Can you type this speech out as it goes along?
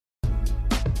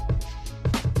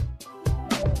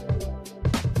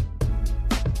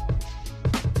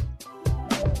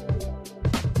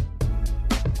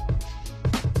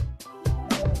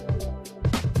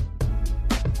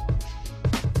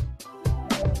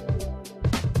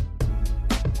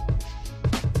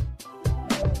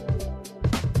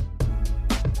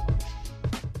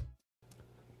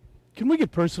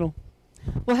get personal.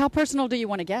 Well, how personal do you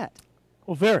want to get?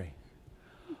 Well, very.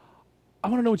 I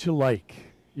want to know what you like,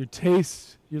 your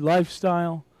tastes, your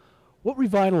lifestyle. What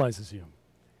revitalizes you?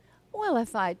 Well,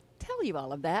 if I tell you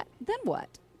all of that, then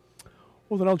what?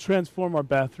 Well, then I'll transform our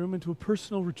bathroom into a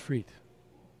personal retreat.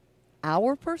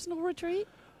 Our personal retreat?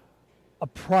 A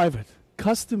private,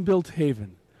 custom-built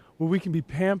haven where we can be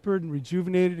pampered and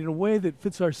rejuvenated in a way that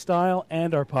fits our style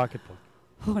and our pocketbook.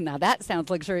 Oh, now that sounds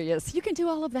luxurious. You can do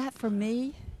all of that for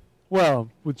me? Well,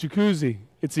 with Jacuzzi,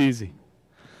 it's easy.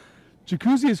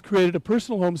 Jacuzzi has created a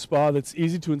personal home spa that's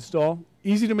easy to install,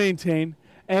 easy to maintain,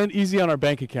 and easy on our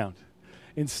bank account,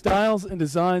 in styles and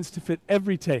designs to fit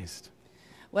every taste.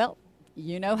 Well,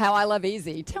 you know how I love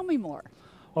easy. Tell me more.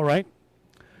 All right.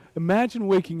 Imagine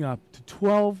waking up to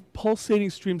 12 pulsating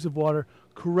streams of water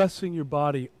caressing your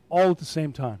body all at the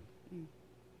same time.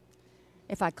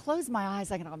 If I close my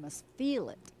eyes, I can almost feel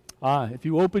it. If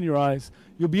you open your eyes,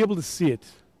 you'll be able to see it.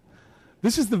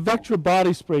 This is the Vectra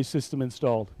body spray system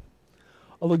installed.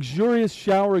 A luxurious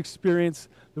shower experience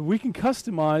that we can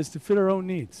customize to fit our own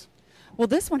needs. Well,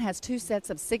 this one has 2 sets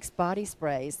of 6 body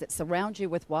sprays that surround you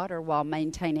with water while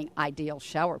maintaining ideal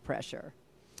shower pressure.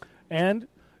 And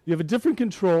you have a different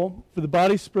control for the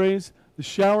body sprays, the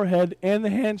shower head, and the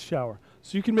hand shower,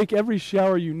 so you can make every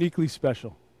shower uniquely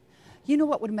special. You know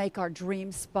what would make our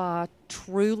dream spa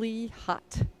truly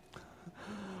hot?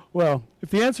 Well, if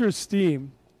the answer is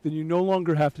steam, then you no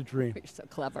longer have to dream. You're so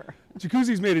clever.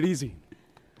 Jacuzzi's made it easy.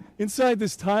 Inside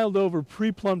this tiled-over,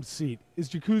 pre-plumbed seat is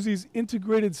Jacuzzi's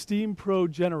integrated Steam Pro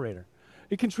generator.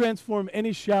 It can transform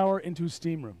any shower into a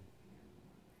steam room.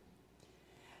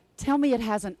 Tell me it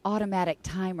has an automatic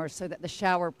timer so that the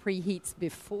shower preheats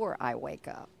before I wake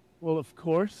up. Well, of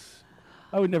course.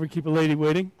 I would never keep a lady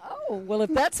waiting. Oh, well,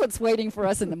 if that's what's waiting for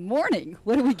us in the morning,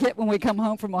 what do we get when we come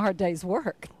home from a hard day's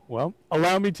work? Well,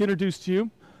 allow me to introduce to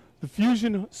you the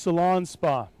Fusion Salon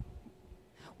Spa.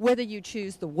 Whether you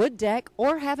choose the wood deck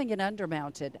or having it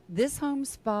undermounted, this home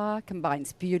spa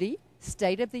combines beauty,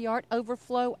 state-of-the-art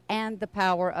overflow, and the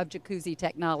power of jacuzzi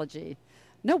technology.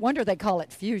 No wonder they call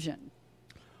it Fusion.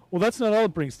 Well, that's not all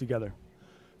it brings together.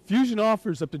 Fusion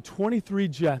offers up to 23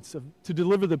 jets to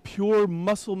deliver the pure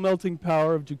muscle-melting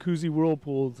power of jacuzzi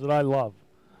whirlpools that I love.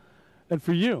 And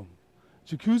for you,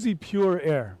 Jacuzzi Pure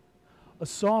Air, a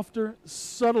softer,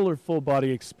 subtler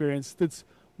full-body experience that's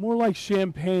more like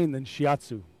champagne than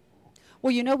shiatsu.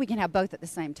 Well, you know we can have both at the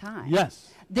same time. Yes.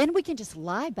 Then we can just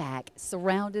lie back,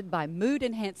 surrounded by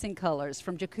mood-enhancing colors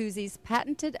from Jacuzzi's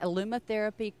patented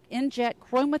aromatherapy injet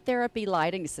chromotherapy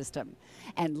lighting system,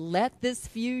 and let this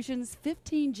Fusion's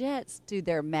 15 jets do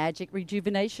their magic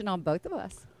rejuvenation on both of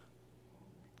us.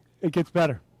 It gets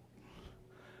better.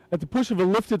 At the push of a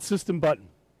lifted system button,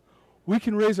 we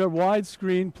can raise our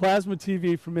widescreen plasma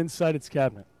TV from inside its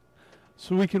cabinet,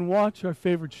 so we can watch our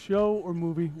favorite show or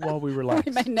movie while we relax.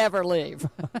 We may never leave.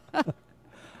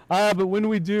 But when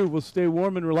we do, we'll stay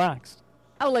warm and relaxed.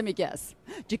 Oh, let me guess.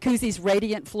 Jacuzzi's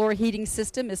radiant floor heating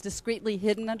system is discreetly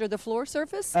hidden under the floor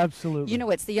surface? Absolutely. You know,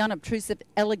 it's the unobtrusive,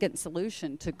 elegant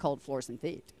solution to cold floors and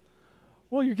feet.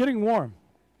 Well, you're getting warm.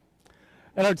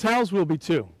 And our towels will be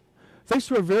too, thanks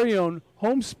to our very own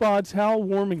Home Spa Towel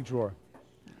Warming Drawer.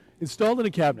 Installed in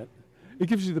a cabinet, it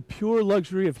gives you the pure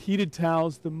luxury of heated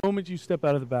towels the moment you step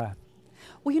out of the bath.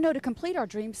 Well, you know, to complete our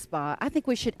dream spa, I think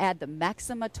we should add the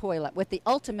Maxima toilet with the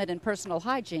ultimate in personal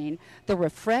hygiene, the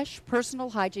Refresh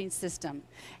Personal Hygiene System.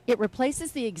 It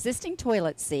replaces the existing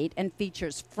toilet seat and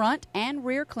features front and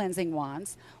rear cleansing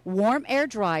wands, warm air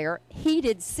dryer,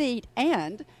 heated seat,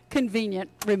 and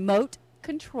convenient remote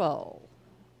control.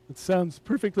 It sounds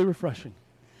perfectly refreshing.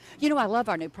 You know, I love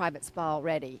our new private spa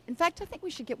already. In fact, I think we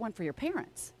should get one for your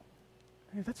parents.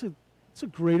 Hey, that's a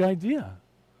great idea.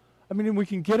 I mean, and we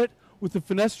can get it with the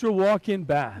Fenestra walk-in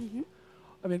bath. Mm-hmm.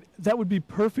 I mean, that would be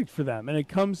perfect for them. And it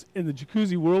comes in the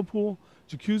Jacuzzi Whirlpool,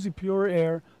 Jacuzzi Pure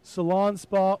Air, Salon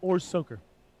Spa, or Soaker.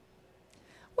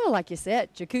 Well, like you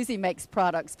said, Jacuzzi makes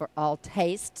products for all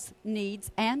tastes,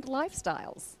 needs, and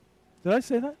lifestyles. Did I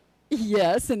say that?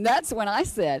 Yes, and that's when I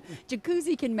said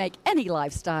Jacuzzi can make any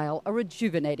lifestyle a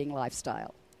rejuvenating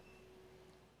lifestyle.